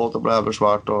kom etterpå, at det ble jævlig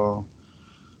svært og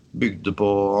bygde på...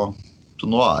 Så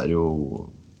nå jo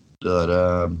det der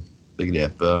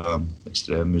begrepet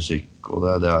ekstrem musikk, og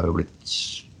det jo blitt...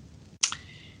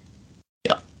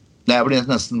 Ja, det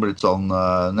nesten blitt sånn,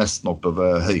 nesten oppe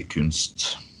ved høykunst.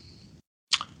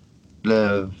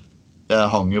 Jeg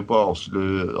hang jo på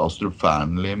Astrup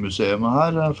Fearnley-museet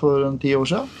her for 10 år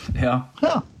siden. Ja.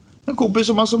 Ja, en kompis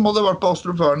som hadde vært på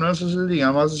Astrup Fearnley, så ringer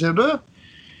han meg og sier du,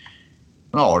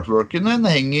 men artworken din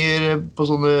henger på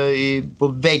sånne på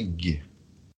veggpostere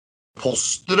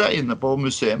inne på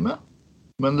museet.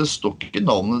 men det står ikke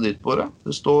navnet ditt på det.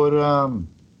 Det står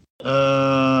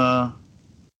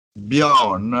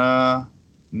Bjarne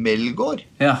Melgaard.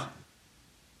 Ja.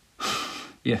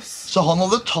 Yes. Så han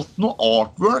hadde tatt noe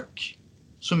artwork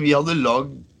som vi hadde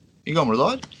lagd i gamle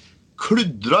dager,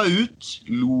 kludret ut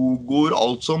logoer,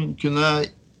 alt som kunne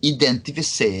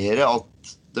identifisere at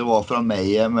det var fra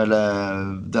Mayhem,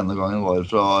 eller denne gangen var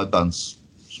det fra et band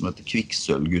som heter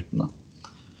Kvikksølvguttene.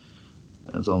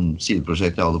 Et sånn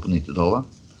sideprosjekt jeg hadde på 90-tallet.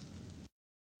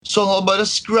 Så han hadde bare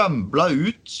scramblet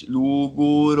ut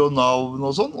logoer og navn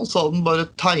og sånn, og så hadde han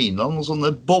bare tegnet noen sånne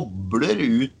bobler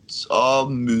ut av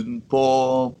munnen på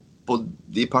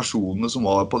de personene som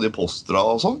var på de postra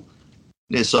og sånn.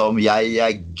 Liksom, jeg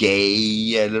er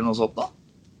gay, eller noe sånt da.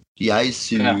 Jeg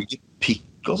suger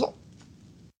pikk og sånn.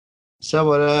 Så jeg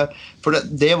bare, for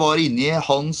det var inni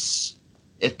hans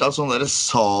et av sånne der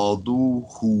sado,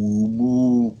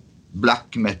 homo,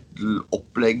 black metal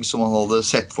opplegg som han hadde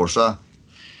sett for seg.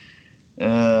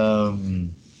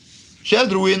 Så jeg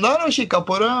dro inn der og kikket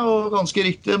på det, og ganske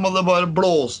riktig, man hadde bare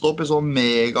blåst opp i sånn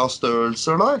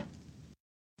megastørrelser der.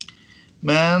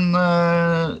 Men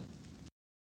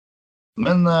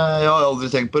jeg har aldri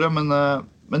tenkt på det, men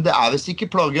det er vist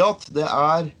ikke plagiat, det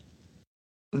er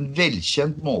en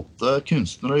velkjent måte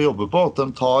kunstnere jobber på, at de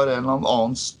tar en eller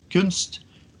annen kunst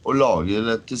og lager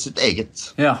det til sitt eget.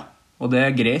 Ja, og det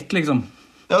er greit, liksom.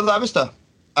 Ja, det er vist det.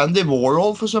 Andy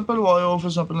Warhol, for eksempel, var jo for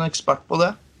eksempel en ekspert på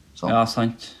det. Sant? Ja,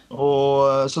 sant.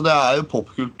 Så det er jo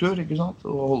popkultur, ikke sant?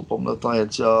 Og holde på med dette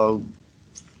helt siden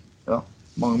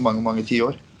mange 10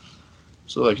 år.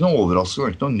 Så det er ikke noe overraskende, det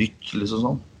er ikke noe nytt, liksom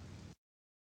sånn.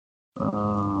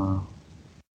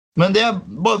 Men det er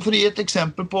bare for å gi et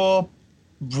eksempel på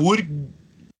hvor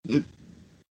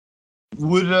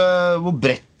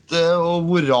bredt og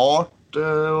hvor rart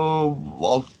og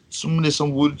alt som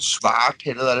liksom, hvor svært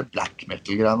hele det der black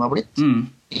metal-greiene har blitt.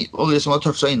 Og liksom har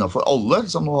touchet innenfor alle.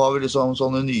 Liksom, nå har vi liksom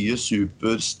sånne nye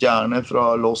superstjerner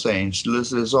fra Los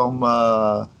Angeles liksom,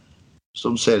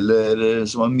 som selger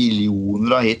som har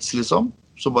millioner av hits liksom,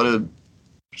 som bare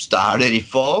stjæler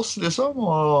riff av oss liksom,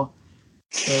 og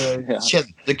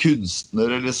kjente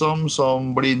kunstnere liksom,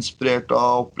 som blir inspirert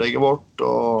av opplegget vårt,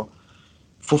 og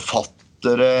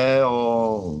forfattere,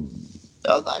 og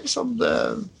ja, det er liksom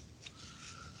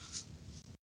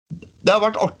det har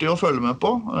vært artig å følge med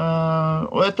på,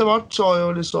 og etter hvert så har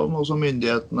jo liksom også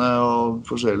myndighetene og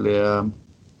forskjellige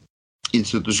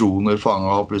institusjoner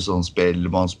fanget opp liksom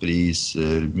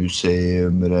spellemannspriser,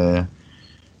 museumere,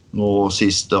 nå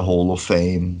siste Hall of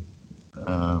Fame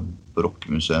på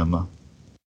Rockemuseet.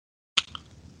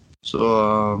 Så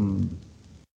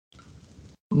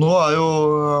nå er jo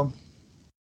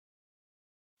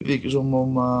det virker som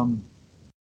om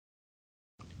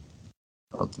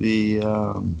at vi i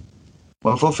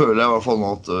hvert fall føler jeg i hvert fall nå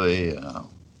at vi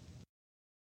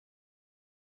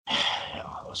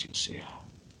hva skal jeg si?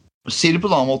 Si det på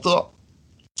en annen måte da.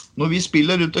 Når vi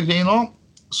spiller rundt omkring nå,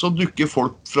 så dukker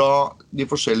folk fra de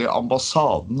forskjellige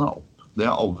ambassadene opp. Det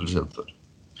har jeg aldri sett før.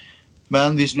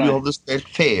 Men hvis du hadde spilt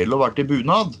fele og vært i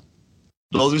bunad,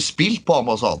 da hadde du spilt på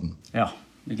ambassaden. Ja,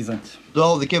 ikke sant. Det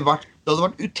hadde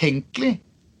vært utenkelig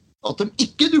at de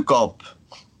ikke dukket opp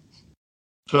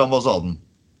fra ambassaden.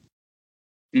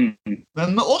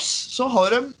 Men med oss så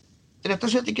har de rett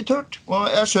og slett ikke tørt.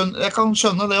 Og jeg kan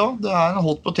skjønne det også. Det er en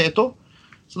hot potato.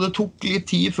 Så det tok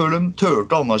litt tid før de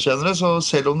tørte å anerkjenne det. Så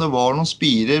selv om det var noen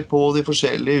spirer på de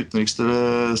forskjellige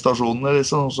utenriksstasjonene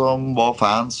liksom, som var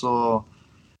fans, og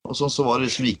sånn, så var det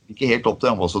liksom ikke helt opp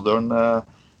til ambassadøren.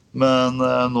 Men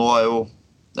nå er jo,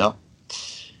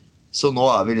 så nå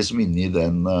er vi liksom inne i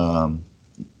den,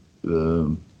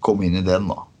 kom inn i den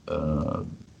da,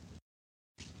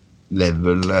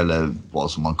 level, eller hva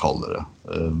som man kaller det,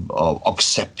 av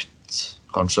aksept,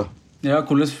 kanskje. Ja,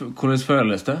 hvordan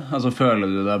føles det? Altså, føler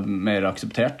du deg mer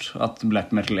akseptert? At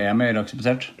black metal er mer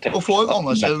akseptert? Å få en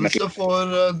anerkjennelse for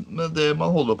det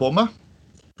man holder på med,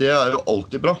 det er jo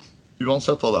alltid bra,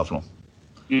 uansett hva det er for noe.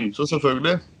 Så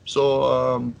selvfølgelig, så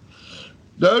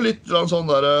det er jo litt sånn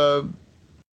der,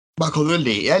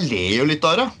 jeg ler jo litt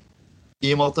av det,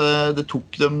 i og med at det tok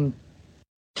dem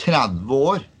 30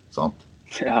 år, sant?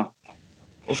 Ja.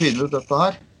 Å finne ut dette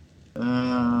her.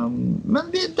 Men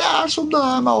det er som det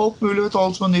er med alt mulig, vet du,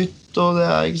 alt som er nytt, og det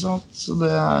er, ikke sant? Så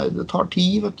det tar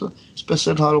tid, vet du.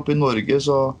 Spesielt her oppe i Norge,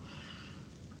 så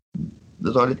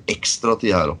det tar litt ekstra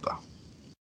tid her oppe,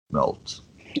 med alt.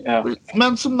 Ja.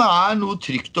 Men som det er noe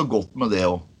trygt og godt med det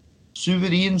også.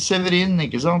 Suverin, Severin,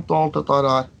 ikke sant? Og alt dette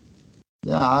her.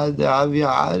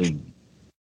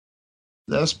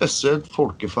 Det er spesielt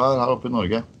folkeferd her oppe i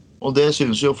Norge. Og det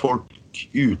synes jo folk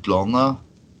i utlandet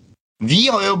Vi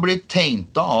har jo blitt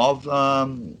taintet av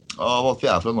at vi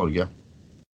fra Norge.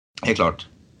 Helt klart.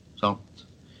 Sant?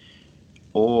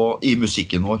 Og I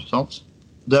musikken vår, sant?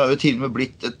 Det har jo til og med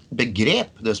blitt et begrep,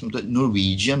 det som heter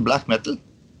Norwegian Black Metal.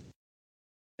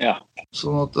 Ja.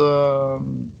 Sånn at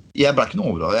jeg ble ikke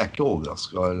noe overrasket, jeg ikke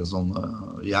overrasket eller sånn.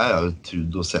 Jeg har jo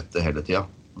trodd og sett det hele tiden.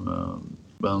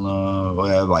 Men, og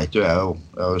jeg vet jo,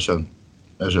 jeg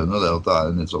skjønner det at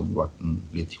det vært en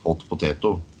litt hot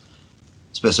potato.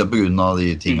 Spesielt på grunn av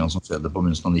de tingene som skjedde på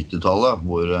begynnelsen av 90-tallet,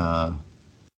 hvor det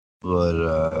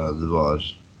var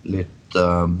litt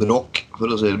bråk,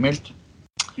 for å si det mildt.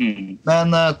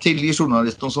 Men til de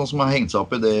journalistene sånn, som har hengt seg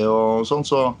opp I det og sånn,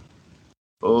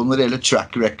 og når det gjelder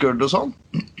track record og sånn,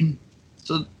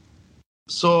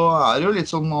 så det jo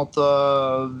litt sånn at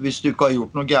hvis du ikke har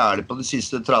gjort noe gærlig på de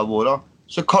siste 30 årene,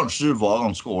 så kanskje du var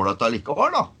ganske ålreit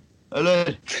likevel da,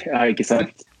 eller? Ja, ikke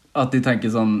sant. At de tenker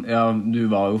sånn, ja,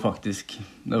 du var jo faktisk,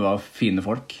 det var fine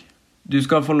folk. Du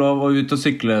skal få lov å ut og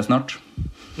sykle snart.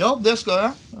 Ja, det skal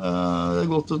jeg. Det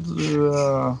godt at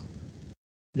du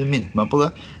minnet meg på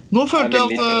det. Nå følte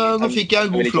jeg at nå fikk jeg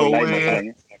en god flow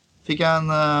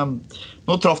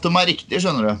nå traff det meg riktig,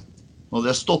 skjønner du. Nå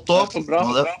hadde jeg stått opp,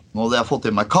 nå hadde jeg fått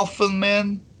I meg kaffen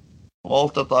min, og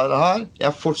alt dette her.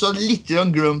 Jeg fortsatt litt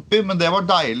grumpy, men det var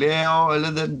deilig,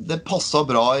 eller det passet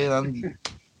bra I den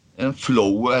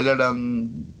flow, eller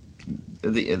den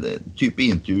type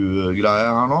intervju-greie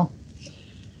her nå.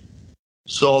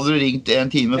 Så hadde du ringt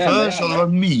en time før, så hadde det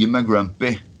vært mye med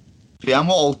grumpy. For jeg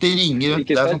må alltid ringe,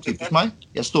 det sånn typisk meg.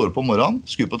 Jeg står opp om morgenen,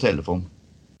 skur på telefon.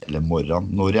 Eller morgen,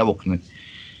 når jeg våkner.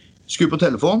 Skur på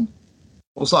telefon,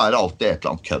 og så det alltid et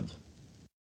eller annet kødd.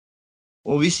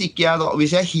 Og hvis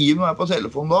jeg hiver meg på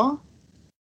telefon da,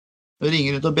 og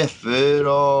ringer ut og beffer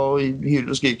og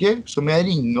hyler og skriker, så må jeg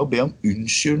ringe og be om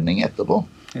unnskyldning etterpå.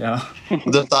 Ja.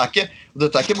 Dette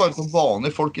ikke bare for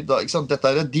vanlige folk I dag, ikke sant?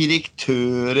 Dette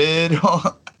direktører og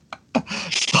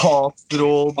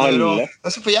statsråder og,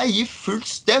 for jeg gir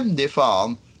fullstendig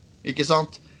faen, ikke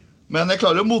sant? Men jeg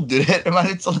klarer å moderere meg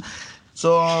litt sånn,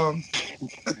 så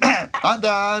nei,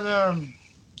 det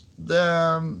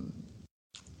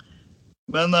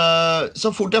men så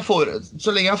fort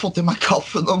så lenge jeg har fått I meg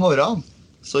kaffen om morgenen,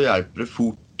 så hjelper det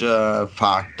fort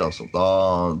fælt, altså,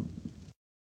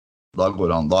 da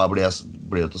går han, da blir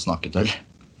det til å snakke til,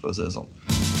 for å si det sånn.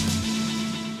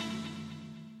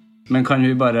 Men kan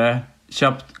vi bare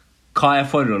kjapt, hva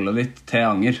forholdet ditt til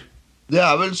anger? Det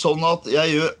vel sånn at jeg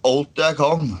gjør alt jeg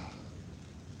kan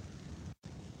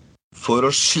for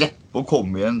å slippe å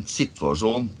komme I en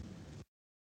situasjon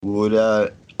hvor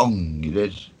jeg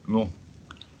angrer noe.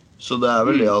 Så det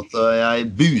vel det at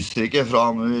jeg buser ikke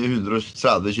fram I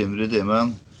 130 km I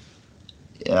timen.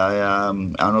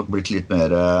 Jeg nok blitt litt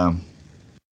mer,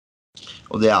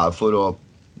 og det for å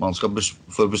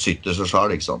beskytte seg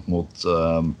selv, ikke sant, mot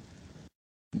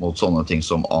sånne ting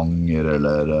som anger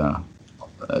eller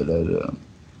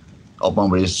at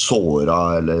man blir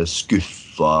såret eller skuffet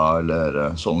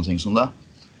eller sånne ting som det.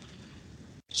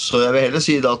 Så jeg vil heller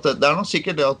si det at det nok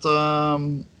sikkert det at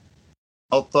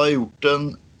det har gjort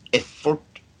en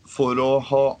effort for å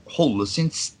holde sin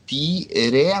sti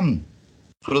ren,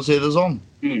 for å si det sånn.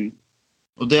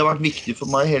 Og det har vært viktig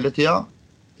for meg hele tiden,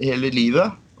 hele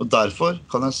livet, og derfor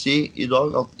kan jeg si I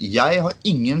dag at jeg har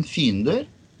ingen fiender.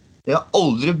 Jeg har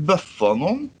aldri bøffet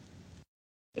noen.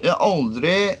 Jeg har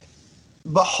aldri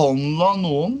behandlet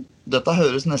noen. Dette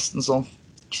høres nesten sånn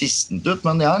kristent ut,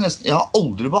 men jeg har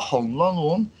aldri behandlet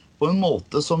noen på en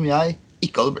måte som jeg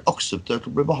ikke hadde blitt akseptert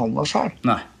å bli behandlet selv.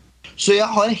 Nei. Så jeg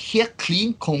har en helt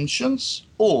clean conscience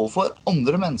overfor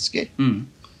andre mennesker.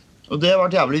 Og det har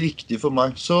vært jævlig viktig for meg.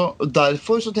 Så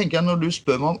derfor så tenker jeg når du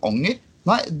spør meg om anger,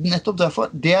 nei, nettopp derfor,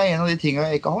 det en av de tingene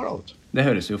jeg ikke har da. Det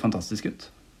høres jo fantastisk ut,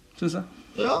 synes jeg.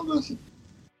 Ja, men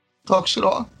takk skal du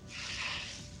ha.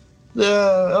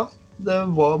 Det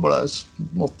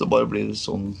måtte bare bli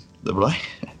sånn det ble.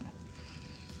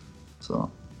 Så.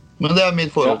 Men det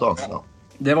mitt forhold til angst da.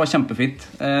 Det var kjempefint.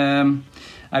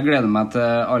 Jeg gleder meg til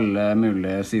alle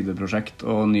mulige sideprosjekt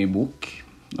og ny bok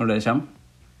når det kommer.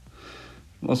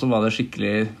 Og så var det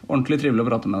ordentlig trivelig å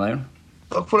prate med deg, Jørn.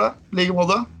 Takk for det. Like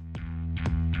måte.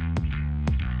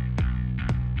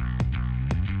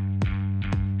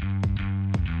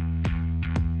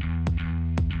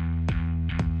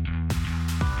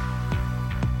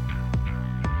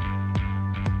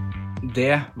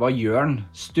 Det var Jørn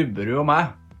Stubberud og meg.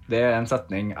 Det en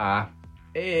setning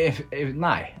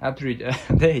nei, jeg tror ikke,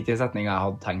 det ikke en setning jeg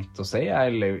hadde tenkt å si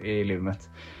I livet mitt.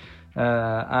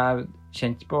 Jeg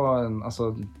kjente på, altså,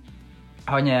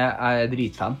 jeg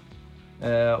dritfan.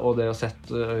 Og det å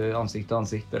sette ansikt til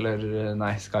ansikt, eller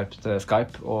nei, Skype til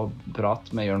Skype, og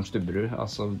prate med Jørn Stubberud,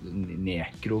 altså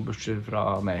nekrobutcher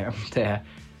fra Mayhem, til...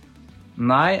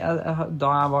 Nei, da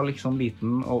jeg var liksom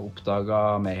liten og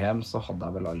oppdaget Mayhem, så hadde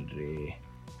jeg vel aldri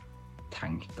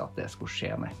tenkt at det skulle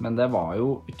skje, nei. Men det var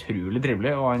jo utrolig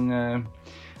trivelig, og jeg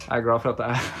er glad for at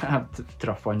jeg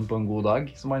traff han på en god dag,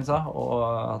 som han sa, og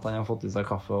at han har fått i seg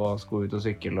kaffe og skulle ut og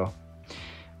sykle, og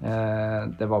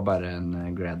det var bare en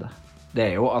glede. Det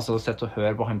er jo, altså, sett å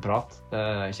høre på han prat.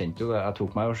 Jeg kjente jo det, jeg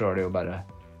tok meg jo selv jo bare,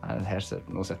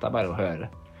 nå sitter jeg bare og hører.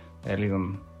 Det er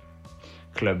liksom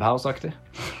Clubhouse-aktig.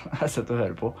 Jeg sitter og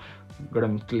hører på.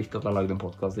 Glemt litt at jeg lagde en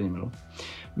podcast innimellom.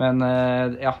 Men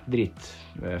ja,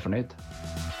 dritfornøyd.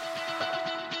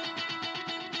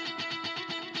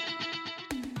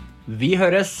 Vi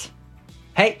høres.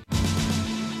 Hei!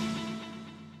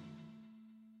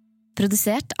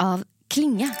 Produsert av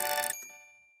Klinge.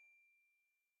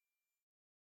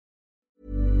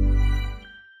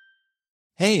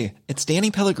 Hey, it's Danny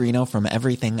Pellegrino from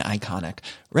Everything Iconic.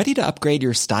 Ready to upgrade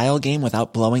your style game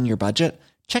without blowing your budget?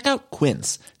 Check out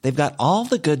Quince. They've got all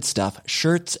the good stuff,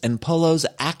 shirts and polos,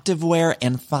 activewear,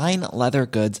 and fine leather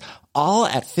goods, all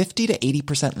at 50 to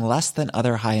 80% less than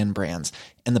other high-end brands.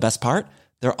 And the best part?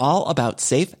 They're all about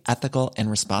safe, ethical, and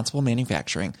responsible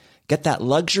manufacturing. Get that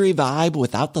luxury vibe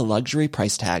without the luxury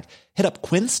price tag. Hit up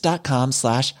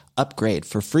quince.com/upgrade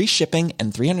for free shipping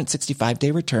and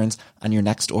 365-day returns on your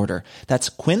next order. That's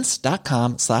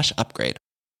quince.com/upgrade.